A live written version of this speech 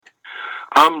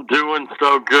I'm doing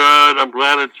so good. I'm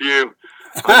glad it's you.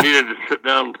 I needed to sit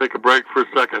down and take a break for a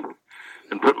second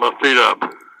and put my feet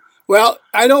up. Well,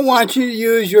 I don't want you to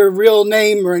use your real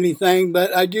name or anything,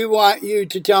 but I do want you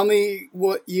to tell me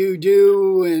what you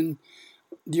do and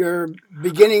your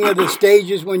beginning of the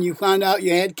stages when you found out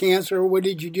you had cancer. What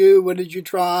did you do? What did you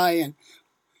try?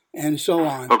 And so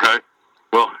on. Okay.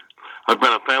 Well, I've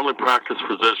been a family practice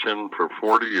physician for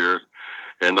 40 years,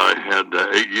 and I had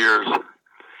 8 years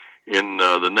in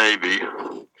the Navy,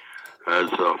 as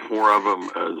 4 of them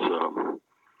as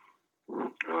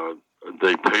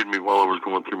they paid me while I was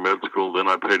going through med school. Then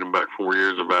I paid them back 4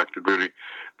 years of active duty.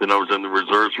 Then I was in the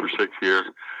reserves for 6 years.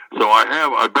 So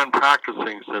I've been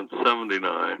practicing since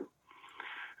 '79,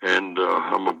 and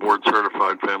I'm a board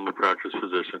certified family practice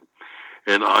physician.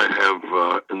 And I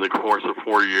have, in the course of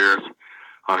 4 years,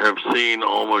 I have seen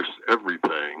almost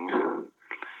everything,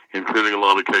 including a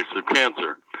lot of cases of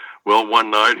cancer. Well, one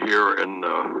night here in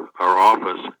our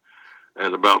office,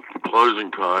 at about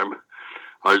closing time,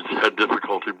 I had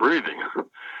difficulty breathing.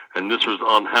 And this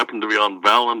happened to be on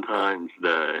Valentine's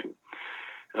Day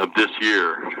of this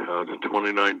year,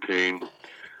 2019.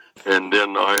 And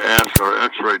then I asked our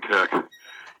x-ray tech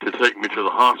to take me to the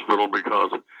hospital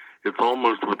because it's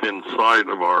almost within sight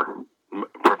of our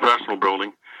professional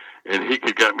building, and he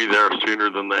could get me there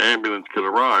sooner than the ambulance could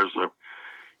arrive. So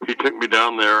he took me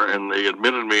down there, and they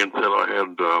admitted me and said I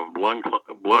had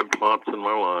blood clots in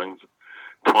my lungs,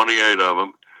 28 of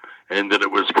them, and that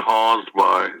it was caused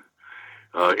by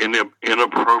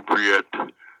inappropriate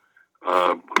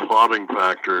clotting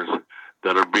factors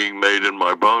that are being made in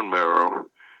my bone marrow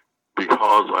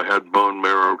because I had bone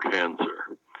marrow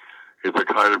cancer. It's a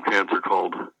kind of cancer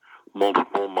called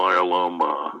multiple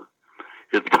myeloma.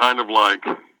 It's kind of like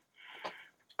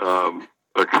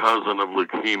a cousin of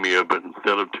leukemia, but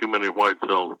instead of too many white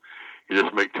cells, you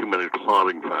just make too many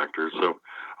clotting factors. So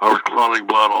I was clotting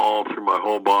blood all through my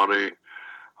whole body.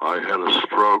 I had a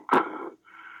stroke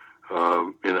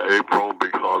in April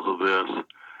because of this,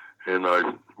 and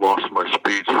I lost my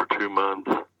speech for 2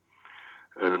 months.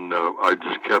 And I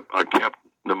kept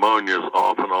pneumonias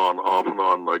off and on.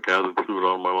 I gathered fluid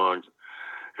on my lungs.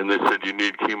 And they said, you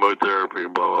need chemotherapy,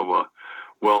 blah, blah, blah.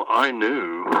 Well, I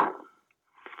knew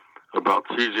about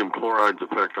cesium chloride's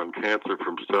effect on cancer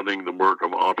from studying the work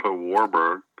of Otto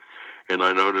Warburg, and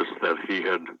I noticed that he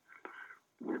had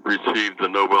received the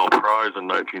Nobel Prize in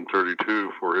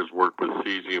 1932 for his work with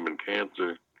cesium and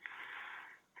cancer.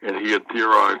 And he had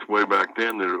theorized way back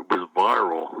then that it was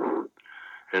viral.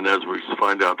 And as we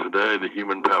find out today, the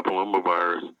human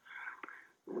papillomavirus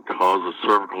causes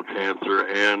cervical cancer,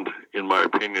 and in my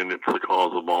opinion, it's the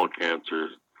cause of all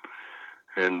cancers.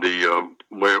 And the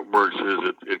way it works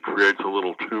is it creates a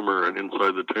little tumor, and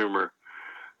inside the tumor,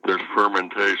 there's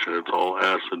fermentation. It's all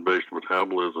acid-based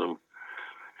metabolism.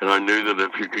 And I knew that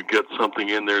if you could get something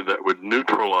in there that would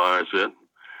neutralize it,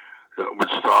 that would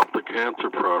stop the cancer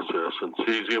process, and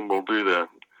cesium will do that.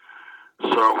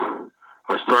 So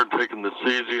I started taking the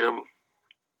cesium.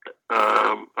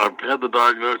 I've had the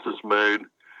diagnosis made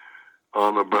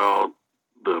on about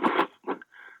the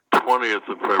 20th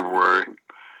of February.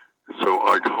 So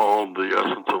I called the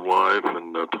Essence of Life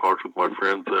and talked with my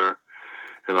friends there,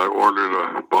 and I ordered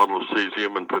a bottle of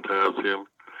cesium and potassium.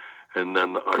 And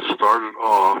then I started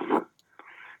off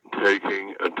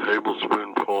taking a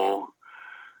tablespoonful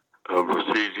of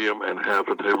cesium and half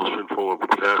a tablespoonful of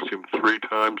potassium 3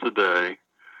 times a day.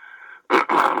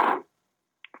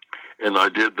 And I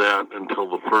did that until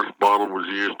the first bottle was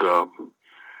used up.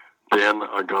 Then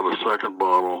I got a second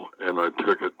bottle, and I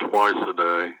took it twice a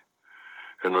day.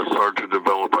 And I started to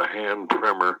develop a hand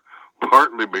tremor,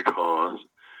 partly because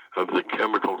of the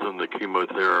chemicals in the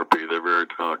chemotherapy. They're very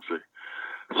toxic.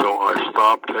 So I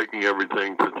stopped taking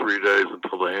everything for 3 days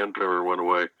until the hand tremor went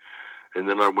away. And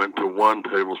then I went to 1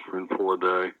 tablespoonful a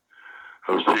day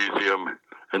of cesium.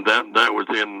 And that was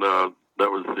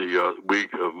the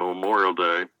week of Memorial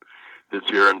Day this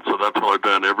year. And so that's what I've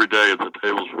done. Every day it's a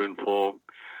tablespoonful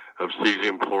of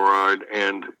cesium chloride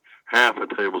and half a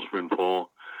tablespoonful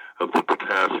of the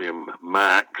potassium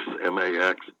max,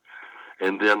 MAX.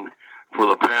 And then for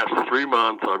the past 3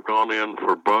 months, I've gone in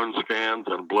for bone scans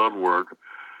and blood work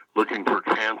looking for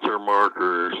cancer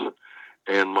markers,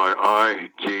 and my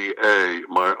IgA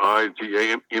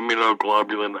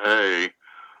immunoglobulin A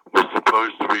was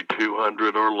supposed to be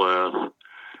 200 or less,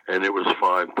 and it was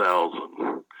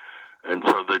 5,000. And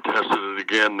so they tested it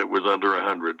again, and it was under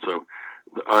 100. So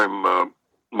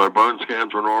my bone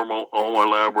scans were normal, all my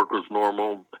lab work was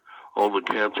normal, all the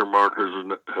cancer markers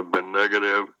have been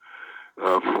negative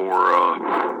for,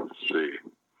 let's see,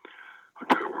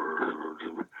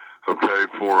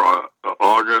 for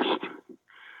August,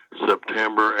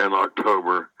 September and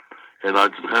October, and I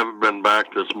just haven't been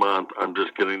back this month. I'm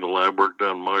just getting the lab work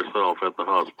done myself at the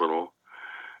hospital.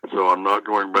 So I'm not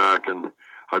going back, and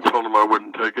I told him I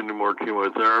wouldn't take any more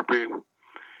chemotherapy,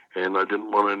 and I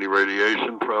didn't want any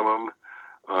radiation from him.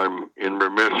 I'm in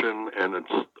remission, and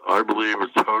I believe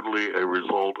it's totally a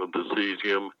result of the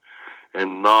cesium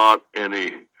and not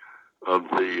any of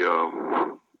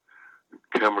the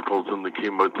chemicals in the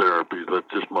chemotherapy. That's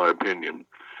just my opinion.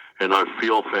 And I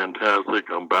feel fantastic.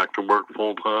 I'm back to work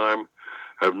full time.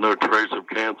 I have no trace of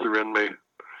cancer in me.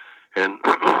 And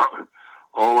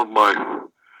all of my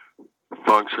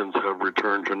functions have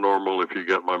returned to normal, if you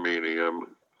get my meaning. I'm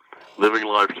living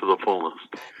life to the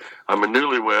fullest. I'm a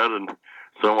newlywed, and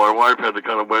so my wife had to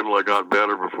kind of wait till I got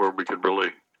better before we could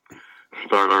really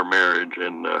start our marriage.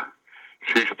 And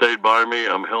she stayed by me.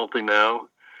 I'm healthy now,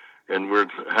 and we're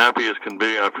as happy as can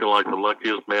be. I feel like the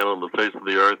luckiest man on the face of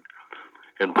the earth.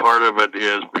 And part of it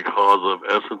is because of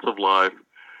Essence of Life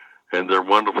and their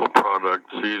wonderful product,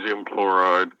 cesium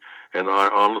chloride. And I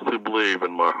honestly believe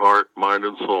in my heart, mind,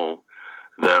 and soul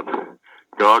that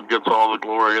God gets all the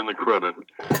glory and the credit,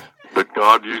 but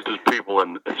God uses people,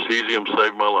 and cesium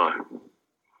saved my life.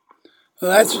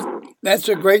 Well, that's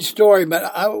a great story, but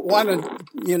I want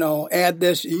to, add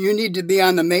this. You need to be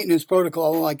on the maintenance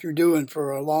protocol like you're doing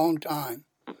for a long time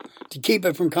to keep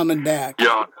it from coming back.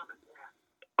 Yeah,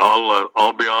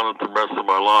 I'll be on it the rest of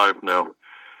my life now.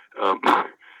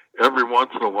 Every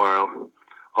once in a while,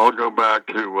 I'll go back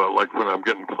to, like when I'm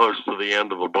getting close to the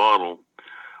end of a bottle,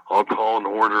 I'll call and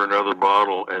order another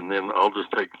bottle, and then I'll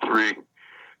just take 3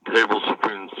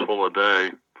 tablespoons full a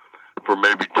day for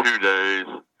maybe 2 days,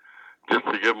 just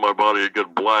to give my body a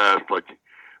good blast. Like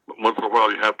once in a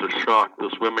while, you have to shock the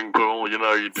swimming pool. You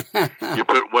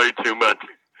put way too much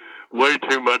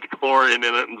chlorine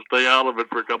in it and stay out of it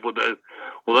for a couple of days.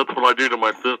 Well, that's what I do to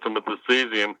my system with the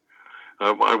cesium.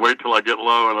 I wait till I get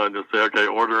low, and I just say, okay,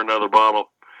 order another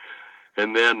bottle,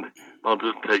 and then I'll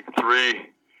just take 3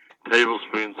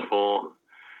 tablespoons full.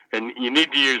 And you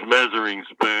need to use measuring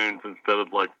spoons instead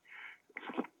of like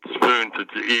spoons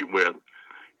that you eat with.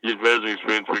 Use measuring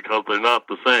spoons because they're not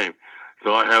the same.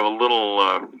 So I have a little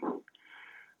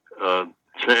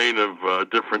chain of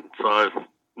different size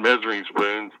measuring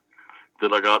spoons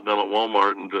that I got down at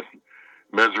Walmart, and just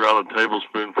measure out a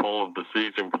tablespoonful of the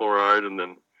cesium chloride, and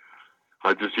then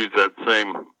I just use that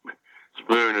same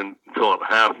spoon and fill it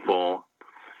half full,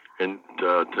 and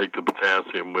take the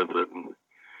potassium with it. And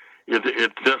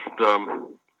it just,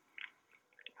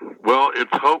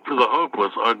 it's hope for the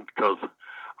hopeless. Because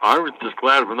I was just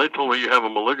glad when they told me you have a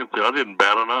malignancy. I didn't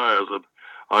bat an eye. I said,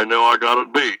 I know I got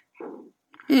it beat.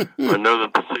 I know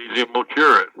that the cesium will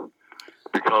cure it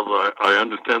because I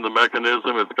understand the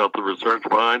mechanism. It's got the research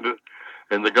behind it.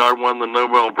 And the guy won the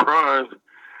Nobel Prize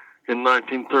in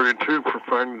 1932 for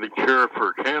finding the cure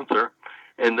for cancer.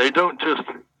 And they don't just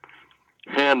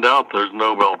hand out those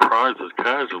Nobel Prizes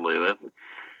casually.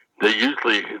 It's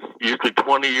usually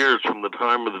 20 years from the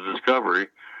time of the discovery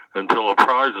until a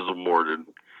prize is awarded,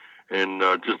 and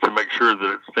just to make sure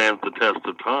that it stands the test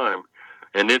of time.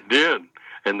 And it did.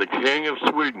 And the King of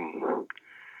Sweden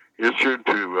issued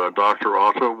to Dr.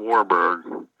 Otto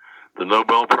Warburg the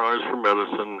Nobel Prize for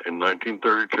Medicine in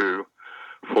 1932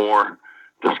 for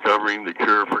discovering the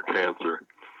cure for cancer.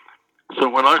 So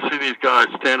when I see these guys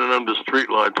standing under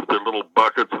streetlights with their little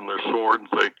buckets and their swords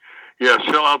and say, yeah,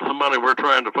 shell out some money, we're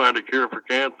trying to find a cure for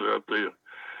cancer, I'll tell you,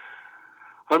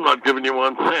 I'm not giving you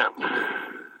 1 cent.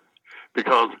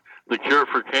 Because the cure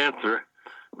for cancer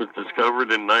was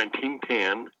discovered in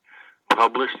 1910,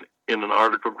 published in an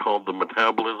article called The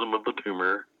Metabolism of the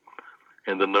Tumor,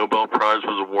 and the Nobel Prize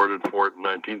was awarded for it in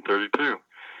 1932.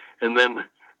 And then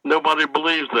nobody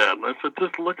believes that. And I said,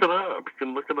 just look it up. You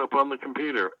can look it up on the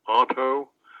computer.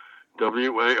 Otto,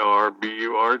 W-A-R-B-U-R-G,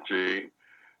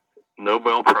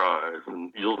 Nobel Prize.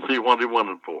 And you'll see what he won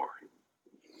it for.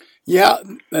 Yeah,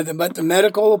 but the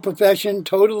medical profession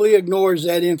totally ignores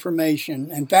that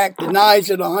information. In fact, denies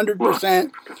it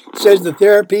 100%, says the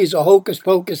therapy is a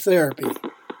hocus-pocus therapy.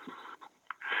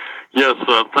 Yes,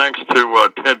 thanks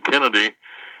to Ted Kennedy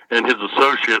and his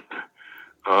associate,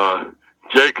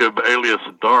 Jacob, alias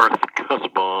Darth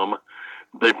Kussbaum,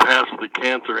 they passed the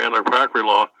cancer anti-quackery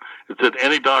law. It said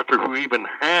any doctor who even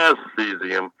has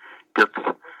cesium gets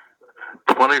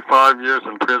 25 years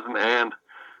in prison and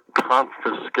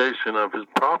confiscation of his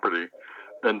property.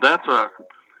 And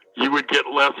you would get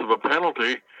less of a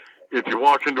penalty if you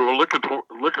walk into a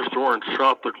liquor store and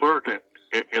shot the clerk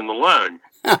in the leg.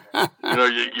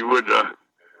 You would,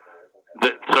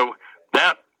 so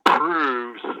that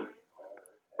proves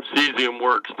cesium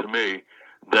works to me,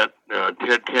 that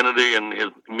Ted Kennedy and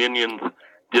his minions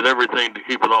did everything to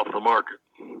keep it off the market.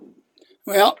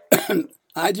 Well,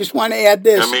 I just want to add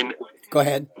this. I mean, go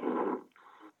ahead.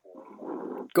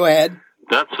 Go ahead.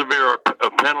 That severe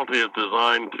a penalty is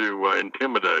designed to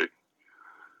intimidate.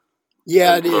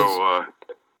 Yeah, and it so, is.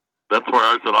 That's where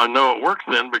I said, I know it works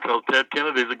then because Ted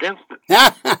Kennedy's against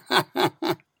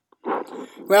it.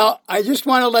 Well, I just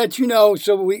want to let you know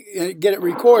so we get it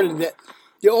recorded that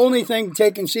the only thing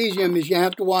taking cesium is you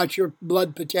have to watch your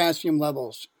blood potassium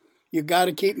levels. You got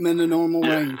to keep them in the normal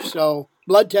range. So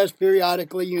blood tests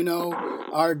periodically,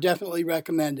 are definitely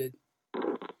recommended.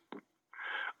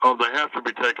 Oh, they have to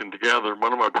be taken together.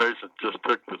 One of my patients just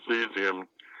took the cesium,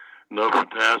 no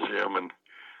potassium, and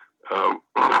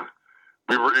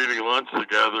we were eating lunch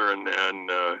together, and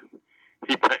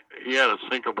he had a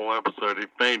syncopal episode. He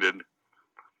fainted,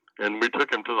 and we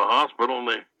took him to the hospital, and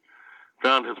they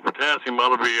found his potassium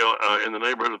ought to be in the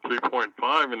neighborhood of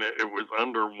 3.5, and it was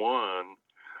under 1.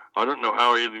 I don't know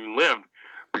how he even lived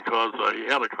because he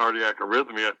had a cardiac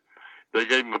arrhythmia. They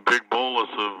gave him a big bolus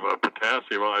of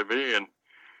potassium IV, and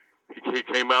he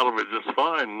came out of it just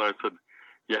fine. And I said,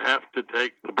 you have to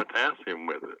take the potassium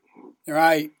with it.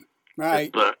 Right.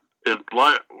 It's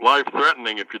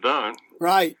life-threatening if you don't.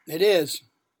 Right, it is.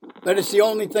 But it's the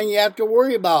only thing you have to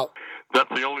worry about. That's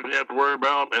the only thing you have to worry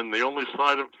about, and the only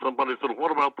somebody said,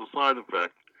 what about the side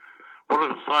effects? What are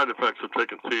the side effects of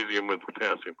taking cesium with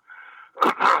potassium?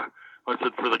 I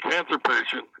said, for the cancer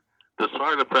patient, the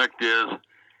side effect is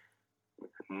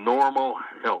normal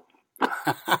health.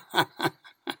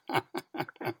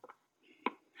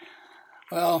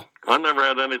 Well, I never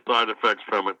had any side effects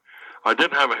from it. I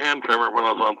did have a hand tremor when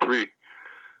I was on 3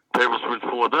 tablespoons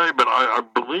full a day, but I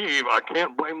believe I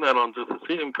can't blame that on just the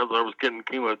cesium because I was getting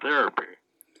chemotherapy.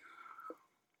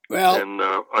 Well, and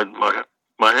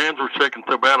my hands were shaking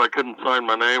so bad I couldn't sign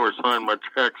my name or sign my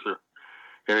checks or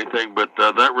anything, but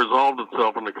that resolved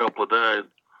itself in a couple of days.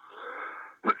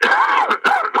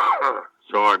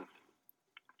 So I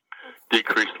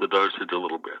decreased the dosage a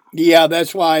little bit. Yeah,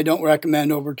 that's why I don't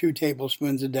recommend over 2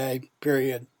 tablespoons a day,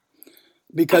 period.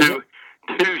 Because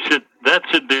that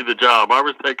should do the job. I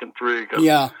was taking 3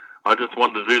 because I just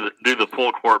wanted to do the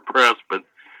full court press, but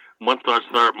once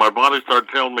my body started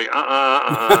telling me,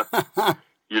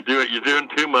 you're doing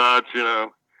too much,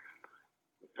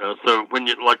 So when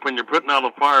you're putting out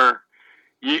a fire,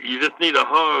 you just need a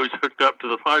hose hooked up to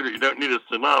the fire. You don't need a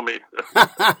tsunami.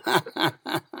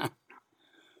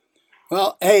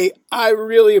 Well, hey, I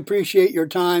really appreciate your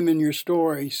time and your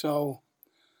story. So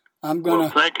I'm gonna. Well,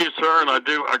 thank you, sir. And I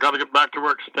got to get back to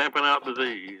work stamping out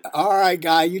disease. All right,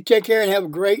 Guy. You take care and have a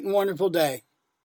great and wonderful day.